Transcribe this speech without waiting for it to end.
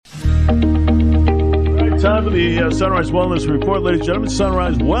Time for the Sunrise Wellness Report, ladies and gentlemen.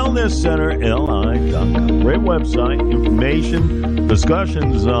 Sunrise Wellness Center, LI.com. Great website, information,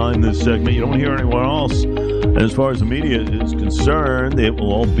 discussions in this segment you don't hear anywhere else. And as far as the media is concerned, it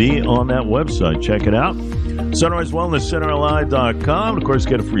will all be on that website. Check it out. Sunrise Wellness Center, LI.com. And of course,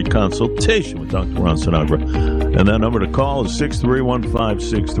 get a free consultation with Dr. Ron Sinagra. And that number to call is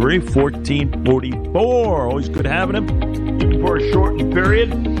 631-563-1444. Always good having him, even for a shortened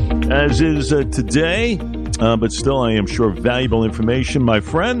period, as is today. But still, I am sure, valuable information. My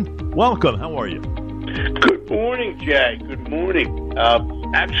friend, welcome. How are you? Good morning, Jay. Good morning.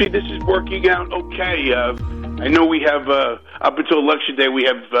 Actually, this is working out okay. I know we have, up until Election Day, we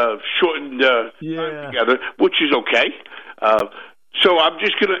have shortened time together, which is okay. So I'm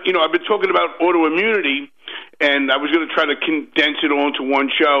just going to, I've been talking about autoimmunity, and I was going to try to condense it all into one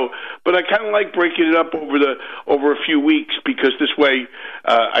show, but I kind of like breaking it up over a few weeks, because this way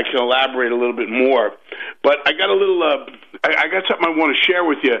I can elaborate a little bit more. But I got I got something I want to share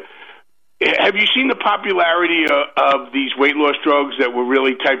with you. Have you seen the popularity of these weight loss drugs that were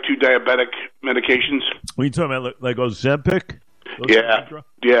really type 2 diabetic medications? What are you talking about, like Ozempic? Yeah.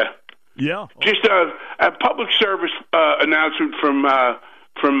 Yeah. Just a public service announcement from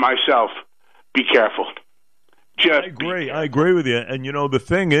myself. Be careful. I agree with you. And, the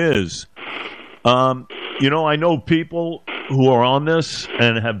thing is, I know people who are on this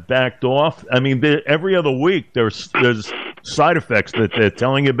and have backed off. I mean, every other week there's side effects that they're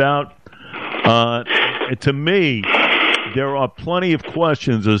telling you about. To me, there are plenty of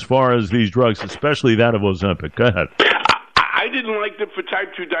questions as far as these drugs, especially that of Ozempic. Go ahead. I didn't like them for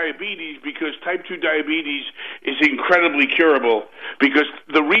type 2 diabetes, because type 2 diabetes is incredibly curable, because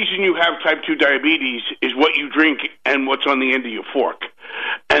the reason you have type 2 diabetes is what you drink and what's on the end of your fork.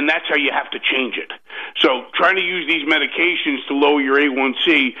 And that's how you have to change it. So trying to use these medications to lower your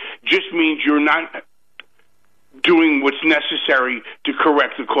A1C just means you're not doing what's necessary to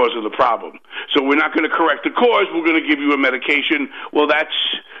correct the cause of the problem. So we're not going to correct the cause. We're going to give you a medication. Well, that's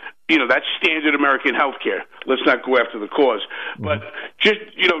standard American healthcare. Let's not go after the cause. But just,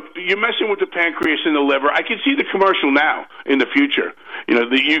 you're messing with the pancreas and the liver. I can see the commercial now in the future.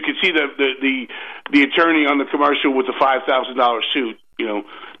 You can see the attorney on the commercial with the $5,000 suit.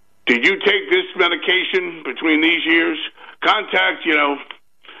 Did you take this medication between these years? Contact,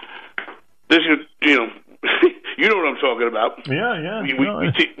 this is, you know what I'm talking about. Yeah.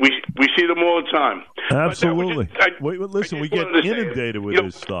 We see them all the time. Absolutely. Listen, we get inundated with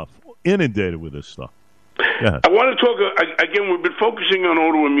this stuff. I want to talk again. We've been focusing on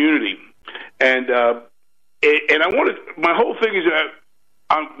autoimmunity, and I want to. My whole thing is that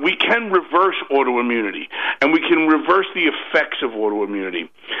we can reverse autoimmunity, and we can reverse the effects of autoimmunity.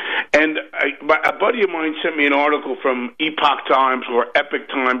 And a buddy of mine sent me an article from Epoch Times, or Epic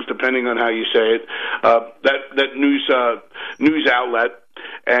Times, depending on how you say it, that news outlet.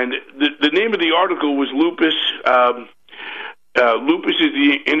 And the name of the article was Lupus. Lupus is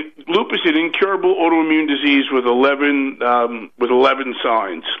an incurable autoimmune disease with 11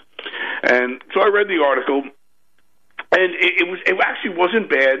 signs. And so I read the article. And it actually wasn't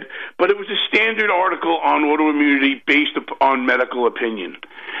bad, but it was a standard article on autoimmunity based on medical opinion.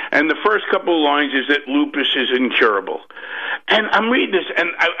 And the first couple of lines is that lupus is incurable. And I'm reading this,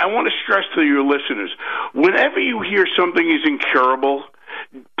 and I want to stress to your listeners, whenever you hear something is incurable,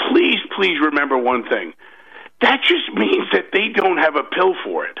 please remember one thing. That just means that they don't have a pill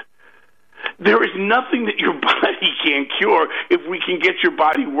for it. There is nothing that your body can't cure if we can get your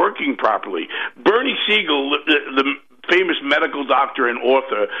body working properly. Bernie Siegel, the famous medical doctor and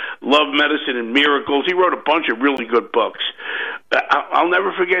author, Love, Medicine, and Miracles. He wrote a bunch of really good books. I'll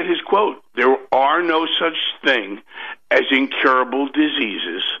never forget his quote. There are no such thing as incurable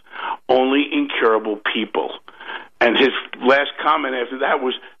diseases, only incurable people. And his last comment after that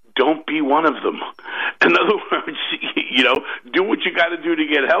was, don't be one of them. In other words, do what you got to do to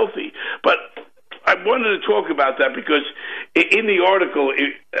get healthy. But I wanted to talk about that because in the article,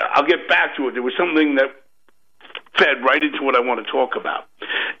 I'll get back to it, there was something that fed right into what I want to talk about.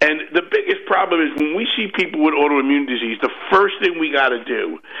 And the biggest problem is when we see people with autoimmune disease, the first thing we got to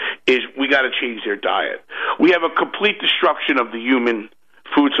do is we got to change their diet. We have a complete destruction of the human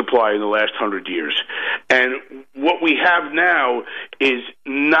food supply in the last 100 years. And what we have now is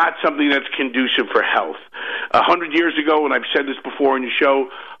not something that's conducive for health. 100 years ago, and I've said this before in the show,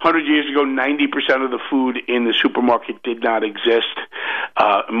 100 years ago, 90% of the food in the supermarket did not exist.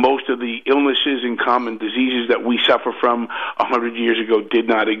 Most of the illnesses and common diseases that we suffer from 100 years ago did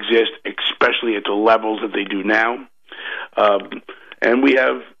not exist, especially at the levels that they do now. And we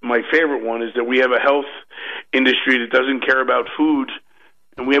have, my favorite one is that we have a health industry that doesn't care about food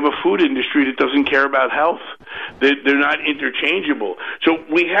and we have a food industry that doesn't care about health. They're not interchangeable. So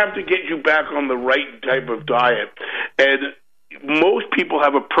we have to get you back on the right type of diet. And most people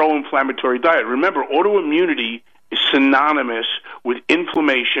have a pro-inflammatory diet. Remember, autoimmunity is synonymous with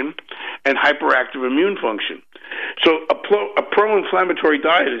inflammation and hyperactive immune function. So a pro-inflammatory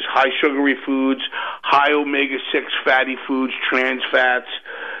diet is high sugary foods, high omega-6 fatty foods, trans fats,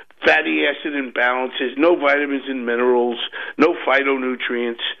 fatty acid imbalances, no vitamins and minerals, no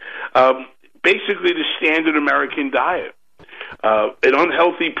phytonutrients, basically the standard American diet. An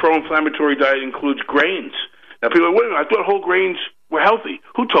unhealthy pro-inflammatory diet includes grains. Now people are like, wait a minute, I thought whole grains were healthy.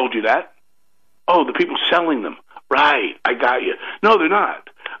 Who told you that? Oh, the people selling them. Right, I got you. No, they're not.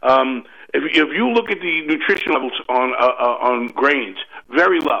 If you look at the nutrition levels on grains,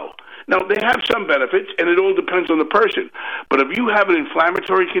 very low. Now, they have some benefits, and it all depends on the person. But if you have an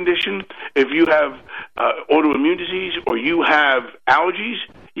inflammatory condition, if you have autoimmune disease, or you have allergies,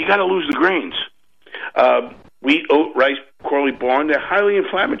 you got to lose the grains. Wheat, oat, rice, barley, barn, they're highly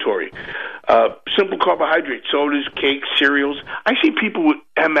inflammatory. Simple carbohydrates, sodas, cakes, cereals. I see people with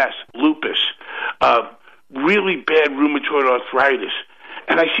MS, lupus, really bad rheumatoid arthritis,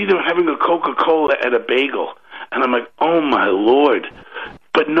 and I see them having a Coca-Cola and a bagel, and I'm like, oh my Lord!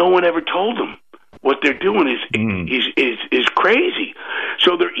 But no one ever told them what they're doing is crazy.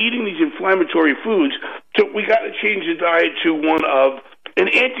 So they're eating these inflammatory foods. So we got to change the diet to one of an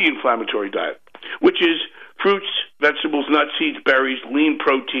anti-inflammatory diet, which is fruits, vegetables, nuts, seeds, berries, lean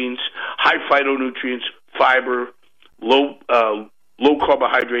proteins, high phytonutrients, fiber, low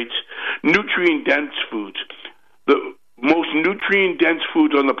carbohydrates, nutrient-dense foods. The most nutrient-dense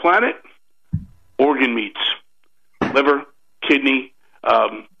foods on the planet, organ meats, liver, kidney,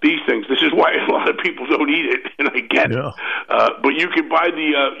 these things. This is why a lot of people don't eat it, and I get it. But you can buy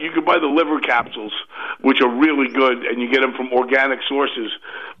the liver capsules, which are really good, and you get them from organic sources,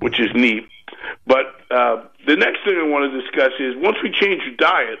 which is neat. But the next thing I want to discuss is once we change your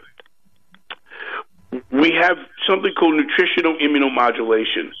diet, we have something called nutritional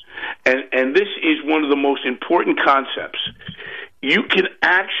immunomodulation, and this is one of the most important concepts. You can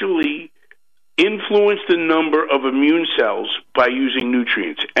actually influence the number of immune cells by using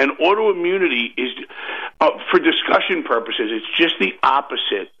nutrients. And autoimmunity is, for discussion purposes, it's just the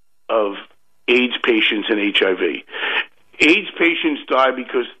opposite of AIDS patients and HIV. AIDS patients die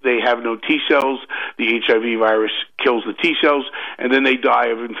because they have no T cells. The HIV virus kills the T cells, and then they die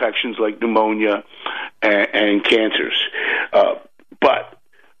of infections like pneumonia and cancers. But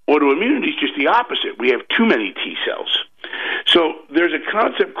autoimmunity is just the opposite. We have too many T cells. So there's a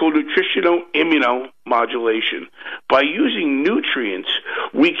concept called nutritional immunomodulation. By using nutrients,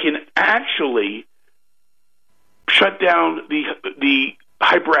 we can actually shut down the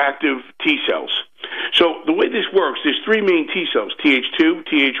hyperactive T cells. So the way this works, there's three main T cells, Th2,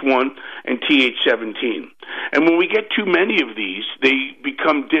 Th1, and Th17. And when we get too many of these, they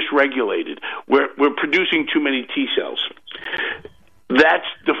become dysregulated. We're producing too many T cells. That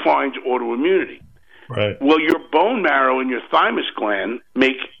defines autoimmunity. Right. Well, your bone marrow and your thymus gland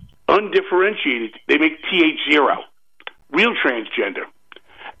make undifferentiated, they make Th0, real transgender.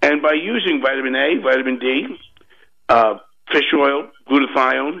 And by using vitamin A, vitamin D, fish oil,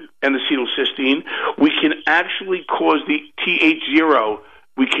 glutathione, and acetylcysteine, we can actually cause the Th0,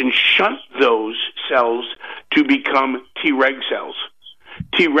 we can shunt those cells to become Treg cells.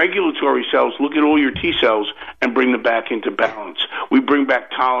 T-regulatory cells look at all your T cells and bring them back into balance. We bring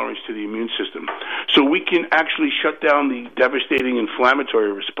back tolerance to the immune system. So we can actually shut down the devastating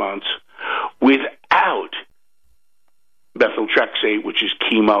inflammatory response without methotrexate, which is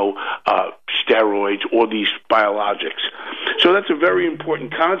chemo, steroids, or these biologics. So that's a very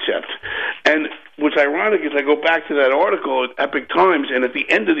important concept. And what's ironic is I go back to that article at Epic Times, and at the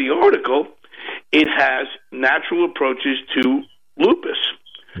end of the article, it has natural approaches to lupus.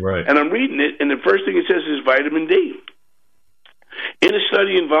 Right. And I'm reading it, and the first thing it says is vitamin D. In a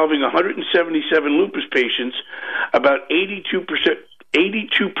study involving 177 lupus patients, about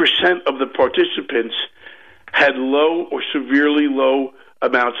 82% of the participants had low or severely low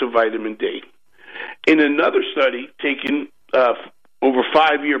amounts of vitamin D. In another study taken over a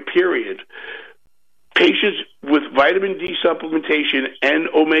 5-year period, patients with vitamin D supplementation and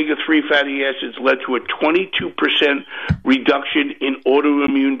omega-3 fatty acids led to a 22% reduction in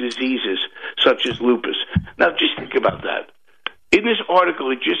autoimmune diseases such as lupus. Now, just think about that. In this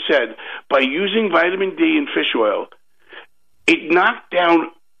article, it just said, by using vitamin D in fish oil, it knocked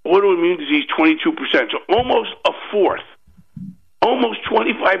down autoimmune disease 22%, so almost a fourth. Almost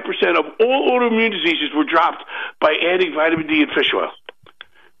 25% of all autoimmune diseases were dropped by adding vitamin D in fish oil.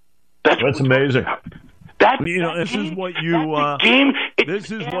 That's amazing. This is what you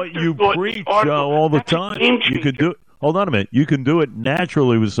preach all the time. You could do. Hold on a minute. You can do it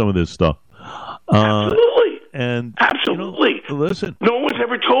naturally with some of this stuff. Absolutely. And absolutely. Listen. No one's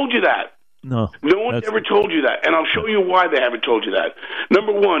ever told you that. No one's ever told you that, and I'll show you why they haven't told you that.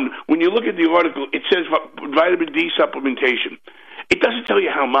 Number one, when you look at the article, it says vitamin D supplementation. It doesn't tell you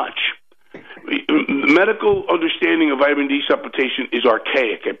how much. Medical understanding of vitamin D supplementation is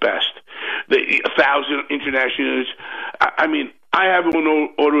archaic at best. 1,000 international units. I mean, I have an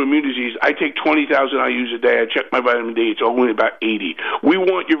autoimmune disease. I take 20,000 IUs a day. I check my vitamin D. It's only about 80. We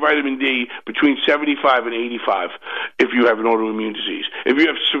want your vitamin D between 75 and 85 if you have an autoimmune disease. If you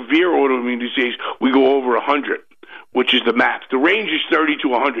have severe autoimmune disease, we go over 100, which is the max. The range is 30 to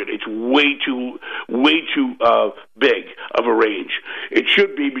 100. It's way too big of a range. It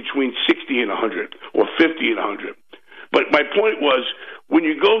should be between 60 and 100 or 50 and 100. But my point was, when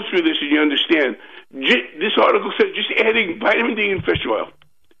you go through this and you understand, this article says just adding vitamin D in fish oil.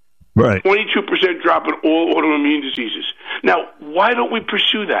 Right. 22% drop in all autoimmune diseases. Now, why don't we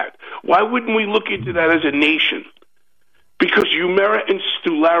pursue that? Why wouldn't we look into that as a nation? Because Humira and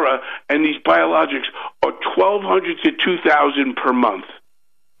Stelara and these biologics are $1,200 to $2,000 per month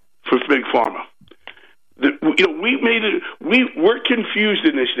for Big Pharma. We're confused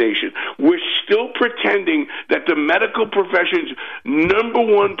in this nation. We're still pretending that the medical profession's number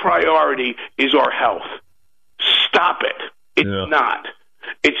one priority is our health. Stop it. It's not.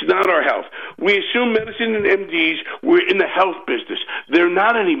 It's not our health. We assume medicine and MDs were in the health business. They're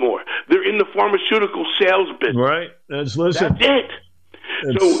not anymore. They're in the pharmaceutical sales business. Right. That's it.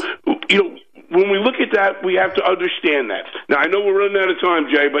 So, when we look at that, we have to understand that. Now, I know we're running out of time,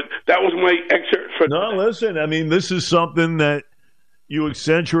 Jay, but that was my excerpt for today. Listen, I mean, this is something that you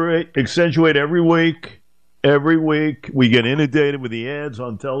accentuate every week. Every week, we get inundated with the ads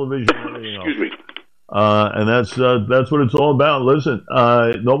on television and everything else. Excuse me. And that's what it's all about. Listen,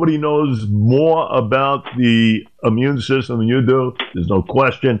 nobody knows more about the immune system than you do. There's no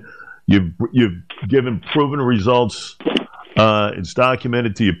question. You've given proven results. It's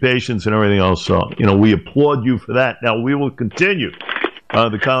documented to your patients and everything else. So, we applaud you for that. Now, we will continue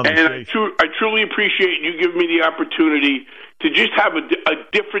the conversation. And I truly appreciate you giving me the opportunity to just have a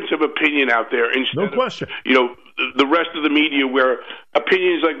difference of opinion out there instead question. of, the rest of the media where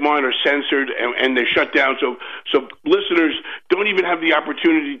opinions like mine are censored and they're shut down. So listeners don't even have the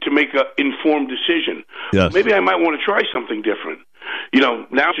opportunity to make an informed decision. Yes. Maybe I might want to try something different. Now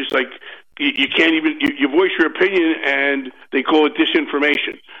it's just like you can't even you voice your opinion and they call it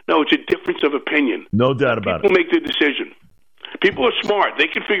disinformation. No, it's a difference of opinion. No doubt about it. People make the decision. People are smart. They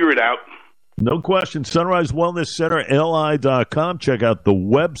can figure it out. No question. Sunrise Wellness Center, li.com. Check out the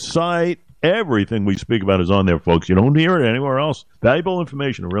website. Everything we speak about is on there, folks. You don't hear it anywhere else. Valuable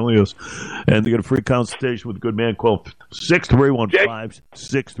information. It really is. And to get a free consultation with a good man, call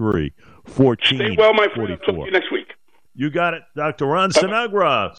 631-563-1444. Stay well, my friend. I'll talk to you next week. You got it. Dr. Ron Sinagra.